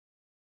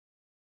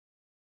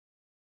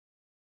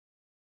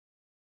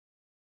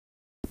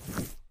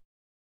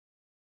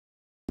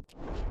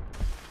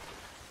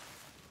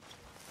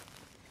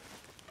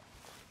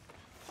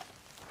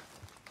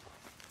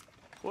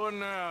What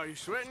now? You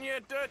sweating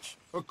yet, Dutch?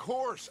 Of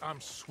course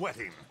I'm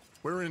sweating.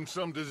 We're in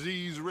some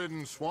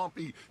disease-ridden,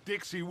 swampy,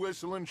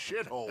 Dixie-whistling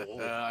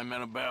shithole. I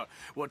meant about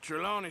what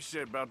Trelawney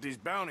said about these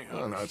bounty hunters.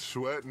 Well, not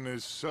sweating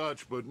as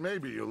such, but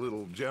maybe a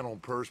little gentle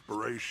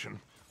perspiration.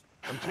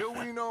 Until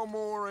we know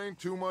more, ain't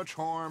too much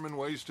harm in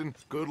wasting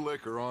good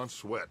liquor on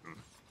sweating.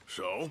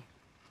 So?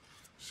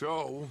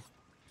 So,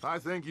 I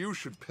think you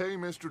should pay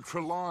Mr.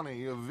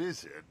 Trelawney a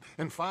visit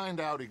and find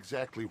out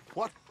exactly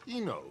what he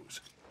knows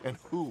and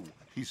who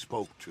he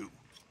spoke to.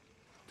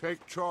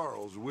 Take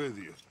Charles with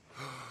you.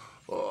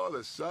 Oh,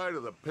 the sight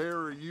of the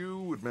pair of you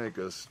would make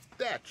a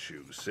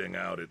statue sing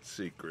out its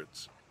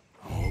secrets.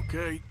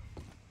 Okay.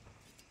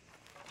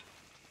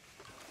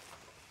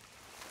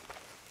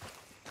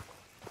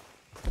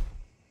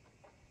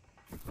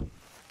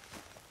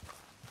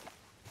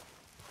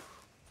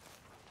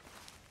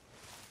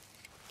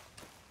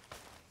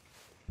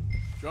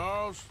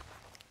 Charles,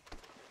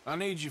 I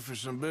need you for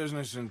some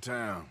business in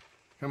town.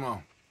 Come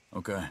on.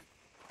 Okay.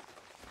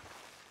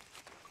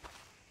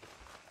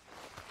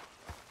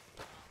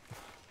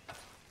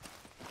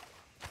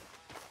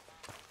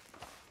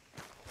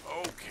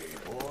 Okay,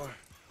 boy.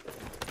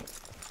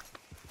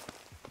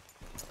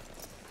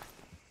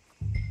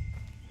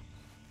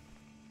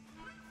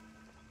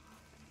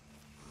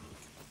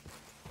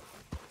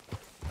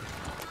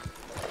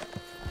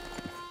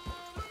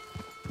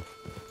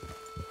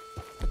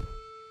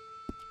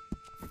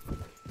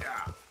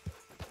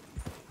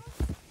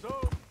 So,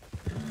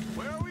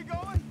 where are we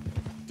going?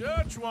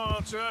 Dutch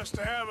wants us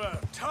to have a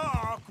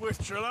talk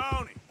with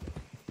Trelawney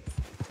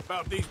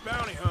about these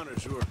bounty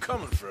hunters who are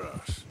coming for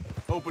us.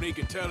 Hoping he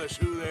can tell us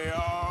who they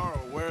are or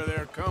where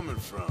they're coming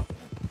from.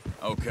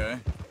 Okay.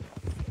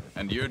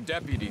 And you're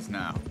deputies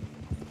now.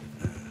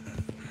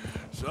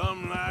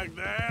 Something like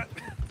that.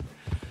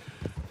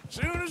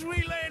 Soon as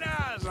we laid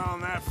eyes on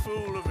that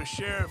fool of a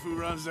sheriff who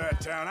runs that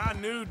town, I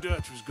knew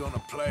Dutch was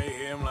gonna play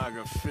him like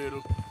a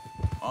fiddle.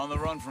 On the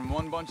run from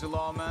one bunch of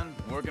lawmen,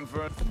 working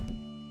for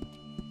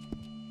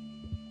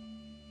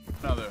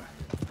another.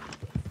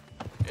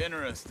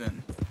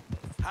 Interesting.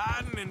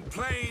 Hiding in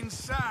plain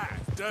sight,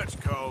 Dutch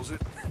calls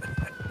it.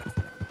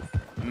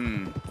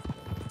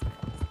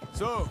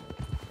 So,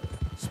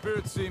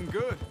 spirits seem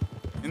good.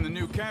 In the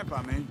new camp,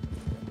 I mean.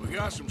 We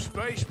got some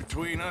space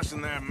between us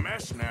and that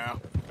mess now.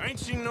 Ain't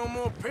seen no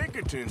more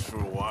Pinkertons for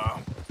a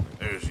while.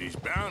 There's these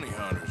bounty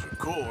hunters, of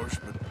course,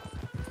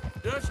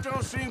 but Dutch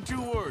don't seem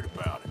too worried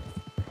about it.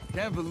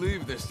 Can't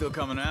believe they're still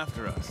coming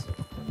after us.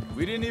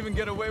 We didn't even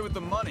get away with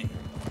the money.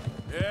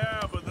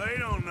 Yeah, but they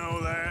don't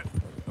know that.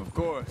 Of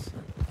course.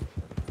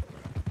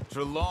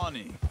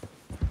 Trelawney.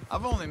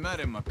 I've only met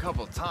him a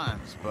couple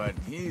times, but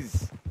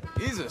he's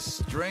a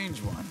strange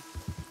one.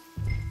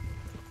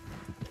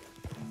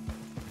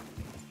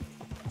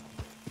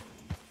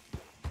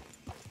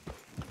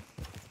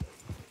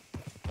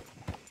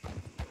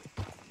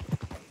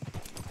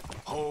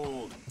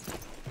 Hold.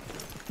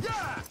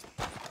 Yeah!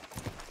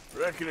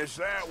 Reckon it's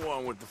that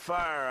one with the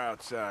fire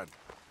outside.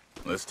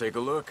 Let's take a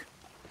look.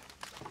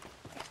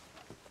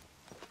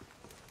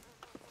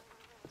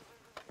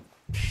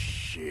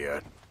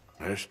 Shit.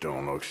 This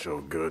don't look so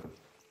good.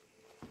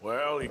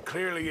 Well, he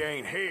clearly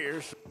ain't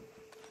here, so...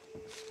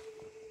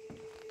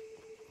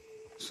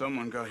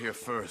 Someone got here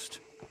first.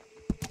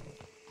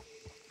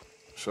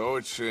 So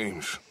it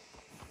seems.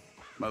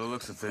 By the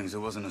looks of things, it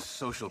wasn't a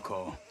social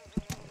call.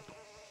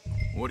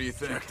 What do you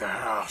think? Check the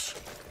house.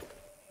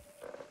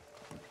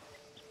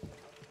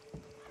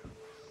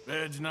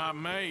 Bed's not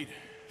made,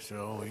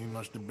 so he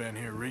must have been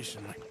here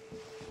recently.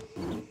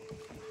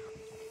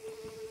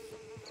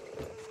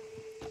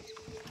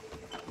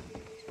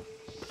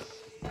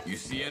 You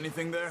see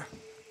anything there?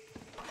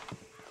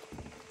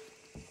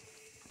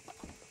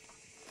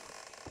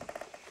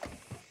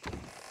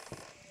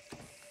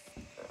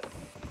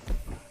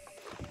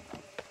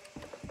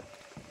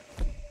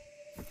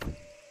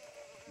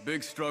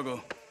 Big struggle.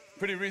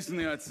 Pretty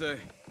recently, I'd say.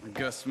 I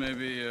guess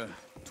maybe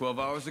 12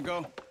 hours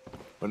ago?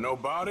 But no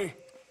body?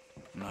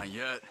 Not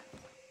yet.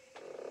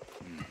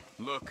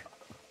 Look.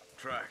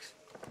 Tracks.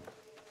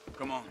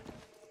 Come on.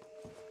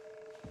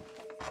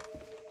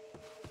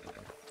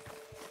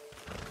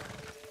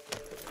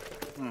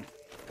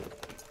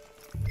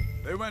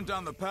 They went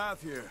down the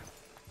path here.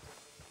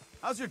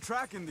 How's your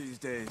tracking these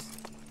days?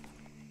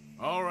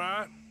 All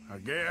right, I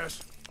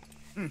guess.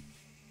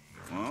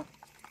 Well,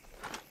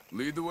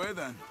 lead the way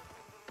then.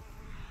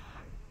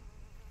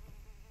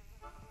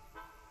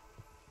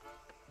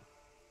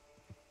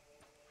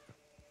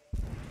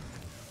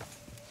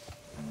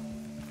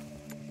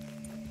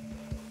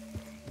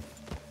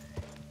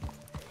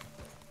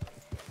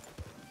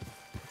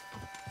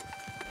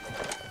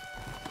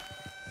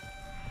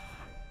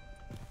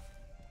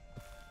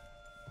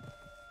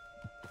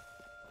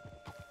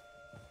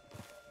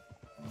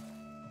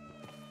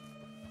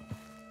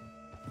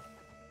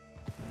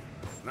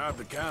 Not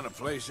the kind of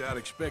place I'd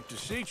expect to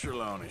see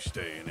Trelawney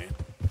staying in.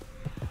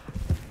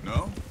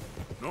 No?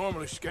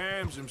 Normally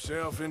scams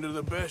himself into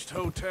the best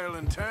hotel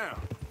in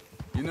town.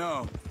 You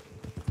know,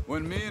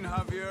 when me and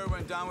Javier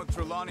went down with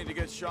Trelawney to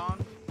get Sean,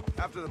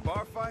 after the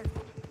bar fight,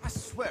 I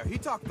swear, he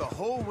talked the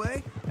whole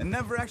way and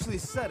never actually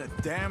said a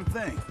damn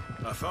thing.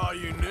 I thought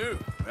you knew.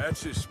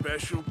 That's his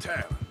special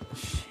talent.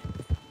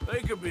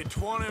 They could be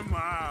 20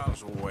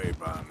 miles away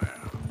by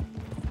now.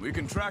 We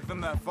can track them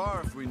that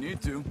far if we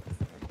need to.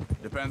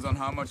 Depends on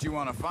how much you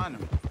want to find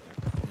them.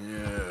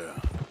 Yeah.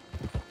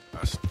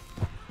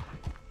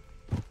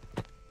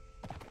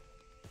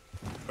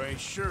 I ain't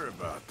sure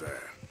about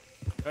that.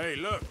 Hey,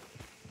 look.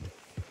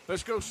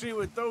 Let's go see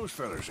what those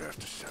fellas have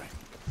to say.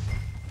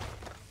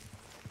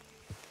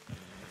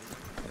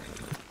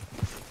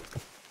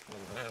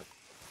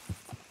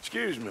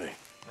 Excuse me.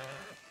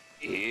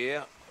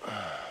 Yeah.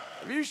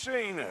 Have you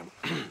seen him?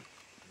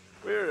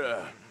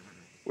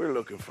 We're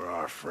looking for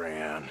our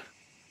friend.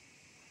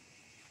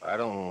 I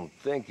don't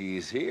think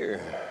he's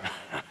here.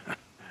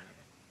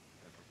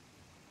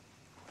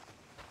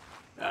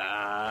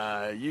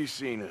 You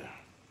seen a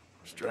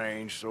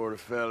strange sort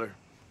of feller?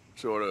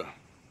 Sort of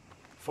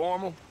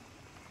formal?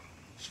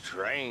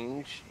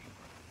 Strange?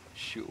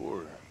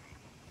 Sure.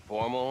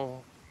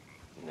 Formal?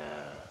 Nah.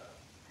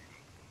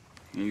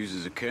 He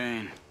uses a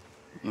cane.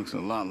 Looks a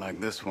lot like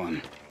this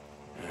one.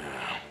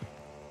 Yeah.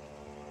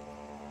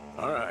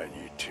 All right,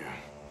 you two.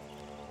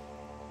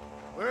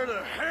 Where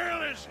the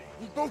hell is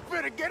he? You both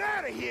better get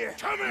out of here!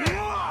 Come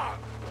here!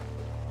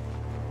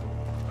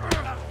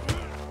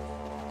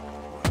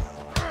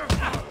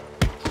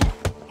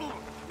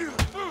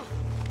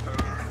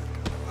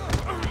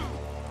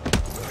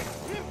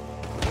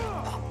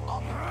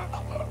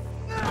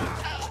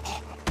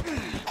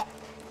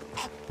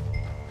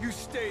 You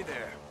stay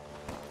there.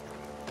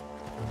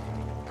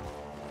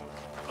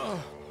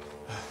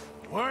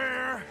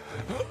 Where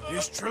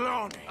is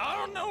Trelawney? I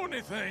don't know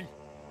anything.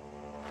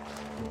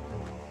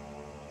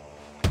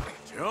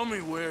 Tell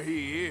me where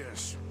he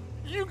is.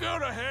 You go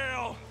to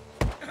hell.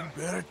 You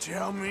better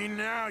tell me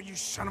now, you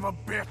son of a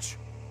bitch.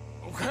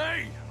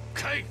 Okay,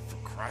 for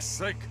Christ's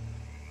sake.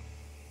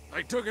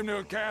 They took him to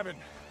a cabin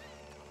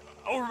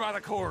over by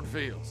the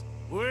cornfields.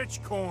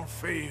 Which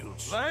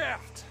cornfields?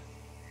 Left.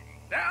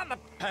 Down the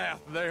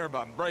path there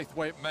by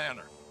Braithwaite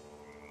Manor.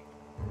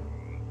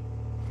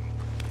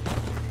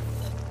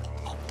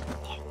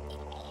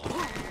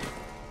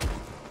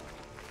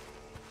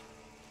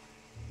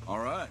 All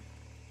right.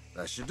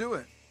 That should do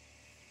it.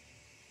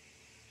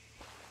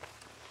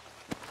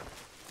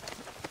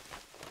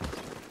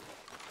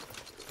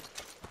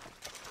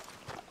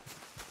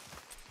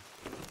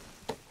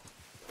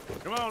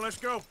 Come on, let's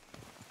go.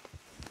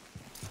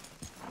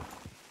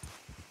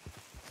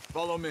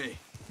 Follow me.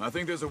 I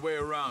think there's a way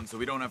around so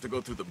we don't have to go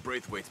through the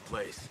Braithwaite's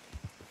place.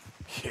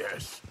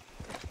 Yes.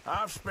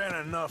 I've spent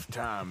enough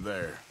time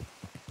there.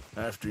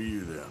 After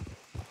you, then.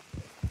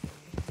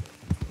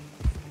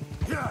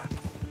 Yeah.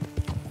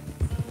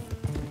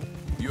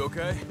 You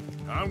okay?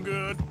 I'm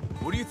good.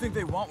 What do you think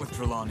they want with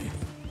Trelawney?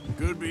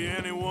 Could be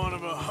any one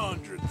of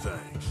 100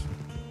 things.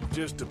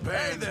 Just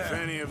depends if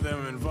any of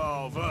them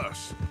involve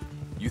us.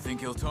 You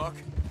think he'll talk?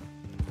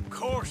 Of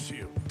course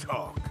he'll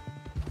talk.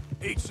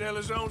 He'd sell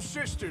his own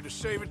sister to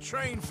save a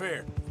train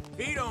fare.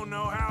 He don't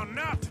know how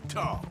not to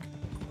talk.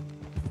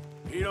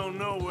 He don't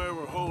know where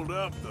we're holed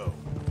up, though.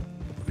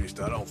 At least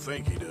I don't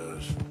think he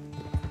does.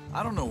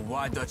 I don't know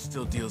why Dutch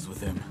still deals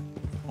with him.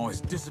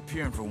 Always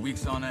disappearing for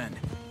weeks on end.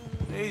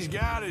 He's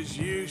got his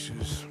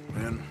uses,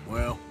 and,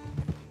 well,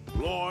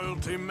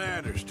 loyalty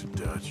matters to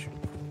Dutch.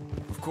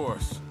 Of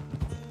course.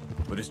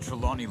 But is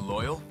Trelawney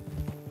loyal?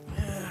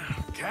 Yeah,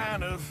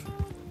 kind of.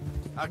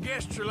 I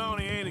guess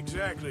Trelawney ain't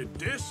exactly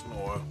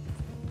disloyal.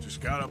 Just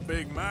got a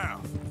big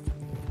mouth.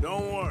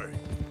 Don't worry.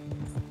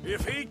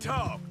 If he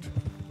talked,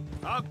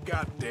 I'll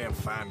goddamn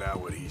find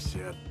out what he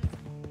said.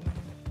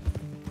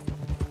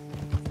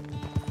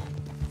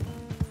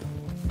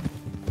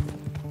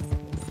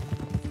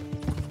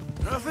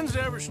 Nothing's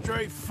ever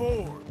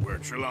straightforward where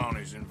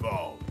Trelawney's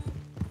involved.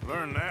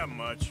 Learned that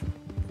much.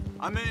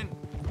 I mean,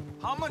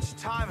 how much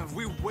time have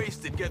we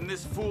wasted getting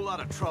this fool out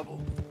of trouble?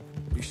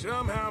 He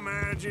somehow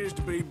manages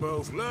to be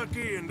both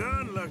lucky and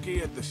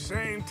unlucky at the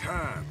same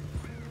time.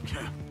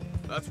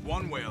 That's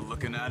one way of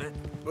looking at it.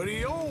 But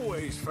he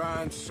always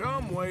finds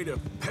some way to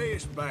pay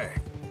us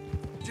back.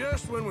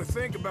 Just when we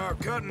think about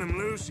cutting him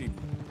loose, he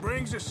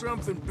brings us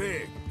something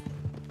big.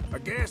 I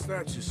guess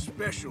that's his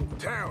special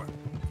talent,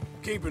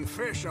 keeping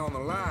fish on the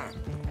line.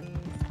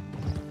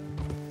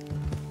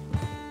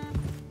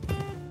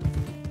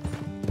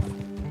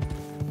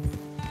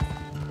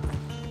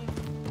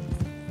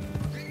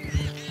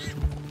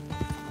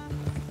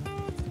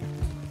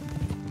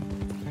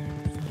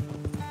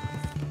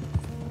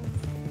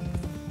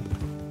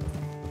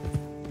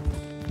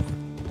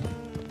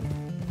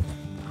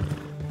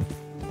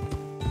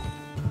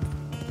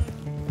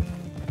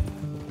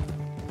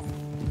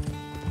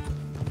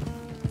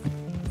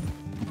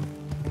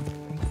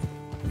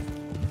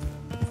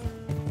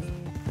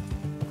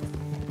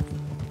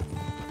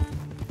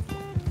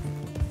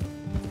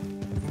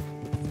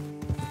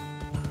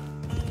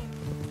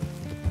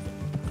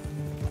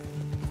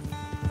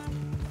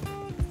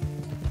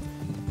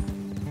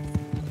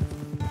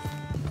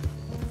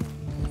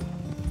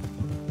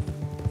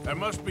 That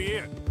must be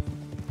it.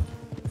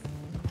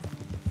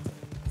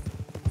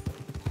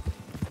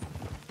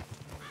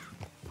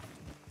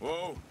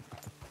 Whoa.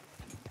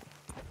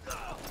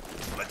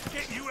 Let's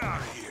get you out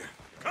of here.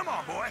 Come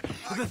on, boy.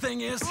 The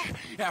thing is,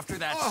 after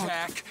that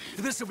shack,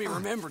 this will be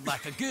remembered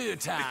like a good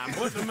time.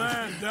 Put the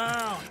man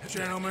down,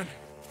 gentlemen.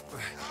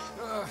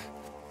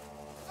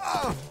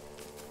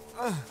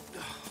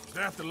 Is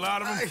that the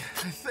lot of them? I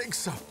think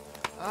so.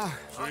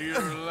 So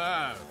you're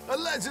alive.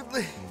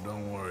 Allegedly. Well,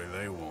 don't worry,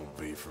 they won't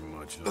be for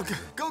much longer.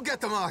 Look, go get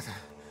them, Arthur.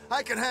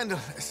 I can handle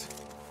this.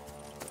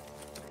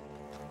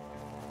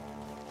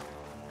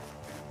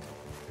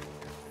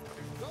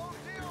 Don't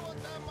deal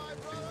with them, my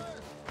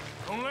brothers.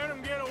 Don't let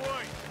them get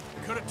away.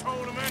 Could have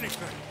told them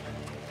anything.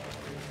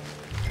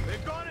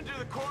 They've gone into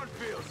the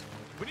cornfields.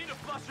 We need to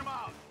flush them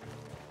out.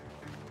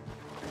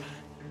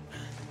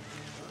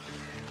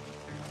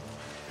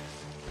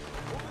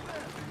 Over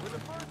there, where the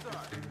birds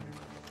are.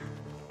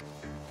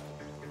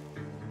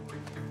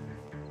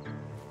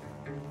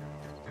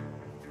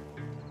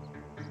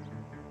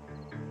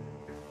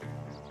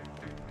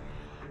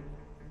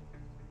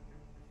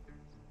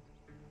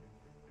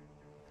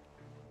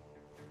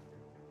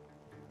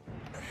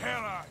 The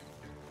hell are you?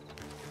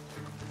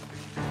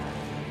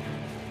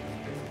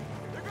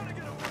 They're gonna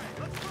get away.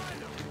 Let's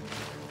find them.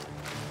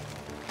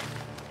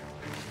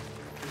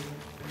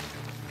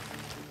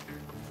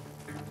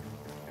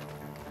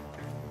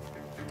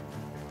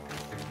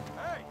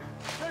 Hey,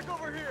 take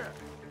over here.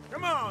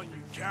 Come on,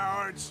 you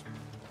cowards.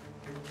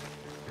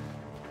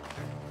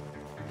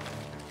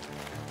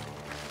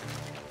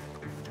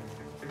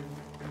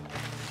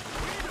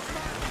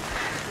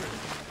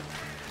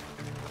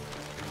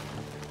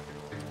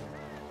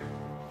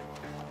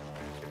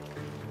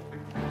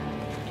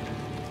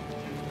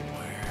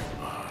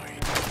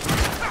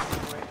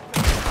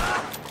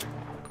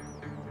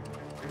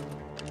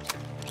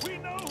 We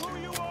know who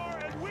you are,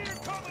 and we're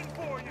coming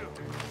for you.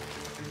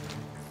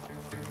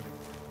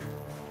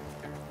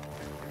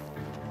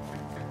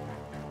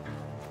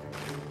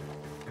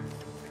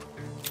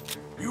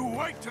 You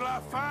wait till I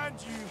find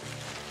you.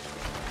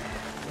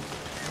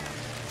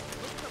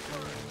 Look at the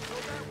birds. Go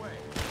that way.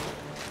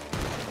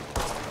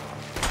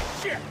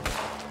 Shit!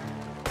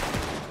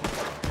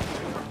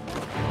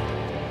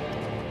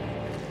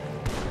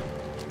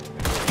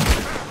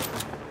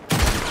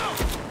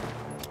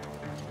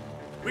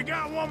 We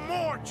got one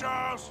more,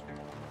 Charles.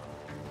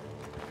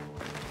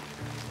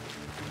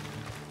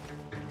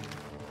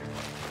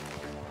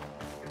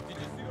 Did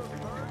you see those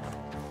birds?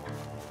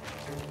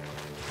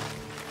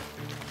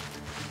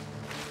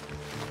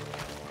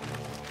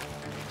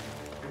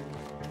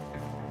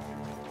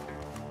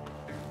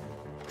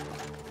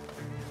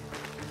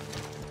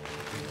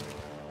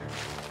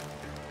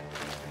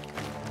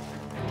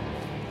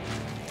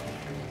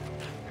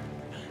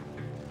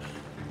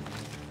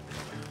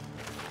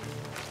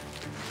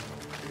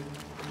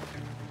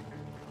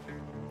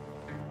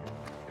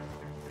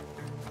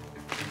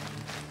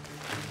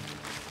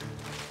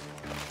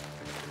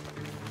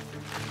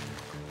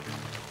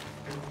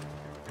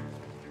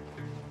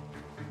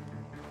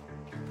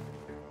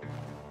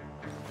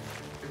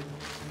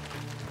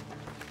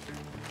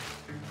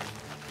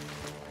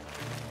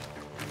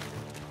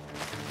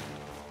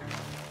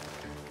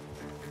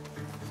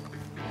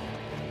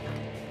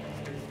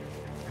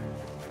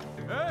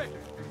 Hey!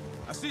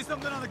 I see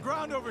something on the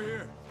ground over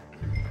here.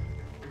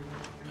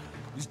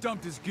 He's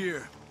dumped his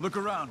gear. Look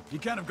around. He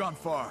can't have gone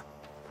far.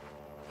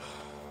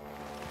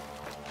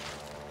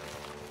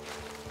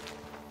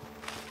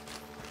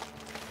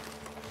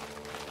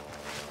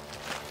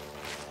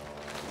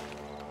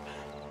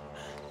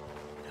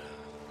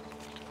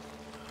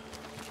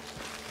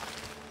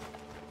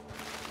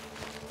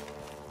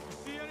 You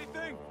see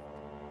anything?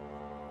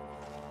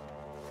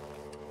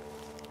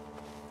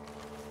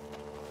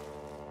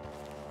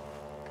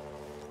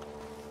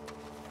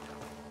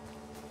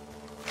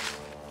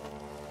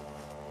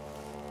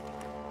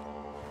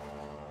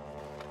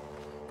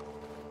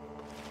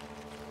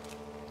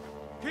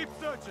 Keep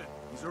searching.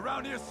 He's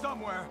around here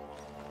somewhere.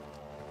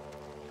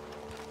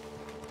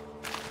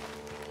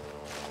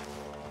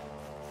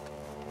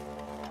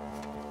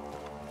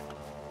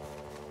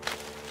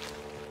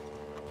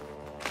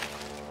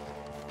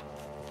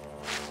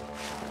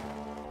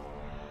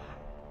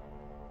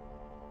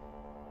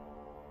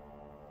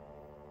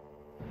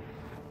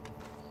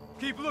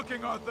 Keep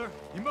looking, Arthur.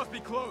 He must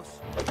be close.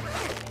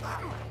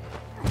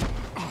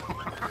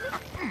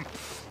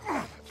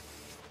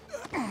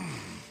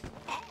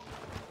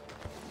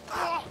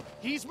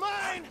 He's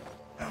mine!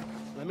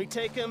 Let me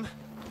take him.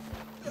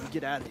 You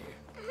get out of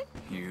here.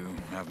 You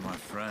have my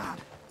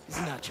friend. He's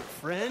not your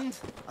friend.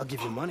 I'll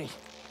give you money.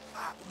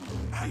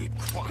 Be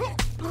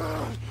quiet.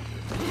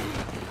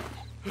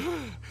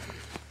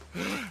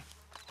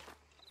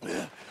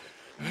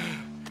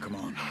 Come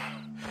on.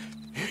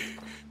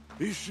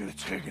 You should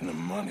have taken the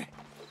money.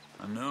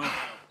 I know.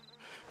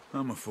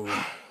 I'm a fool.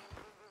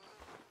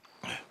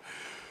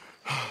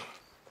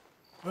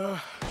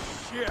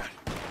 Shit.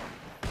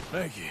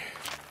 Thank you.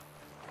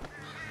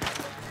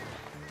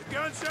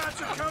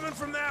 Gunshots are coming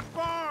from that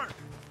barn!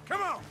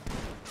 Come on!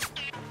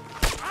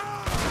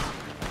 Ah!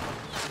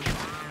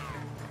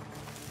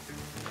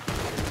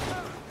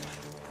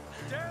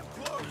 Damn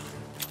close!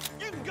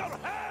 You can go to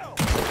hell!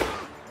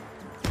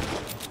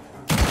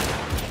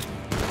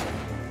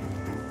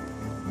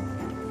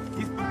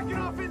 He's backing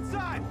off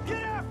inside!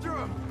 Get after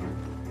him!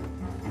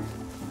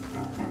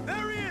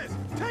 There he is!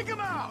 Take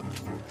him out!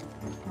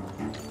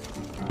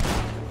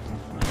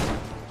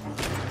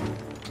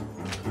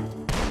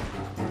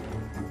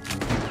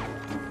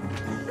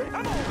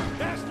 Come on,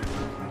 bastard!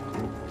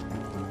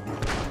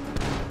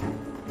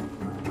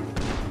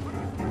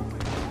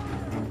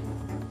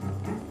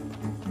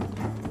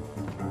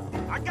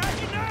 I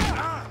got you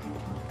now!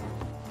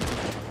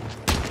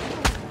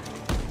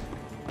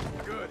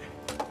 Good.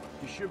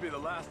 You should be the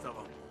last of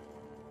them.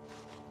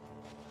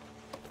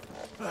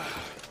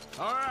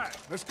 All right,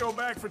 let's go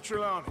back for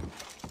Trelawney.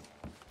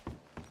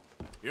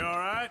 You all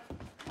right?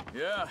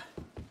 Yeah.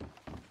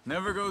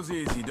 Never goes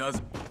easy, does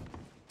it?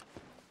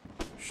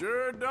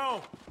 Sure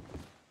don't.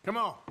 Come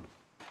on.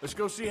 Let's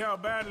go see how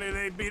badly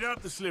they beat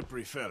up the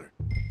slippery feller.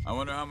 I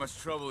wonder how much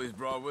trouble he's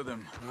brought with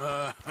him.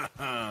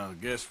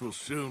 Guess we'll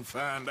soon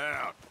find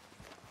out.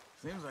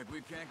 Seems like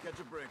we can't catch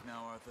a break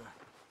now, Arthur.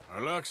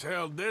 Our luck's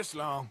held this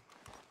long.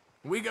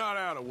 We got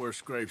out of worse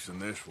scrapes than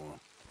this one.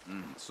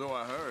 So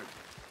I heard.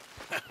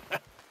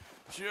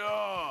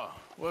 Sure.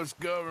 What's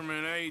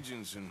government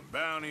agents and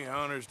bounty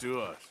hunters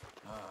to us?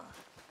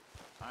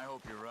 I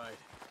hope you're right.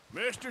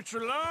 Mr.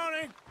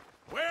 Trelawney,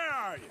 where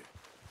are you?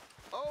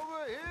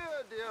 Over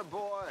here, dear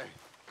boy.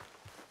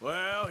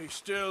 Well, he's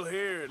still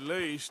here at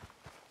least.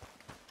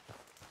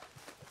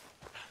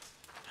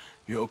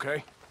 You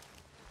okay?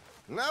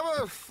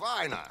 Never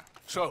finer.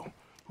 So,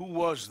 who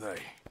was they?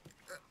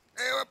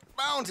 They were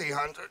bounty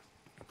hunter.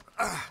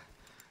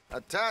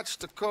 Attached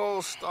to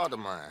Cole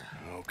Stoudemire.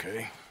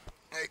 Okay.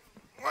 They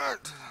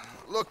weren't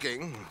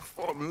looking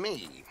for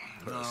me,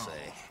 per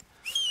se.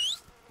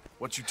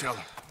 What you tell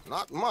them?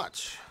 Not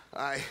much.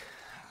 I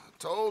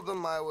told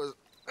them I was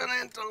an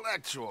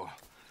intellectual.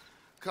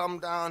 Come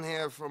down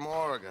here from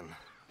Oregon,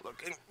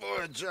 looking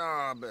for a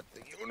job at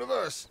the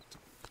university.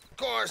 Of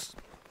course,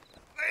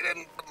 they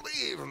didn't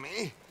believe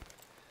me.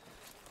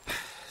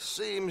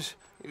 Seems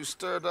you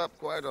stirred up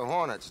quite a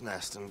hornet's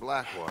nest in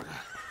Blackwater.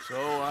 So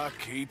I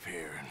keep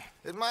hearing.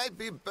 It might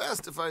be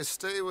best if I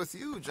stay with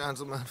you,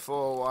 gentlemen,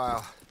 for a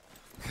while.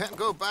 Can't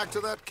go back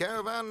to that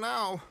caravan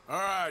now. All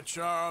right,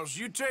 Charles.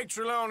 You take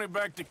Trelawney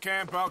back to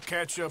camp. I'll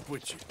catch up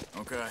with you.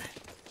 Okay.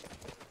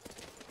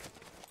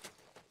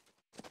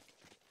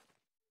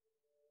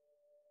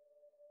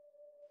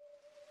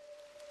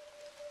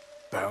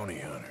 Bounty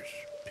hunters,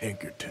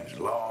 Pinkertons,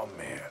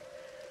 lawmen.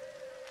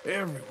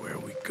 Everywhere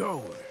we go,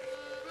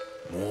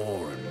 there's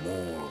more and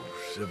more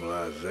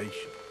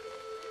civilization.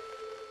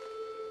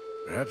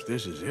 Perhaps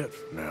this is it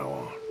from now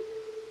on.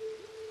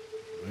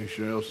 We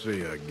shall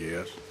see, I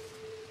guess.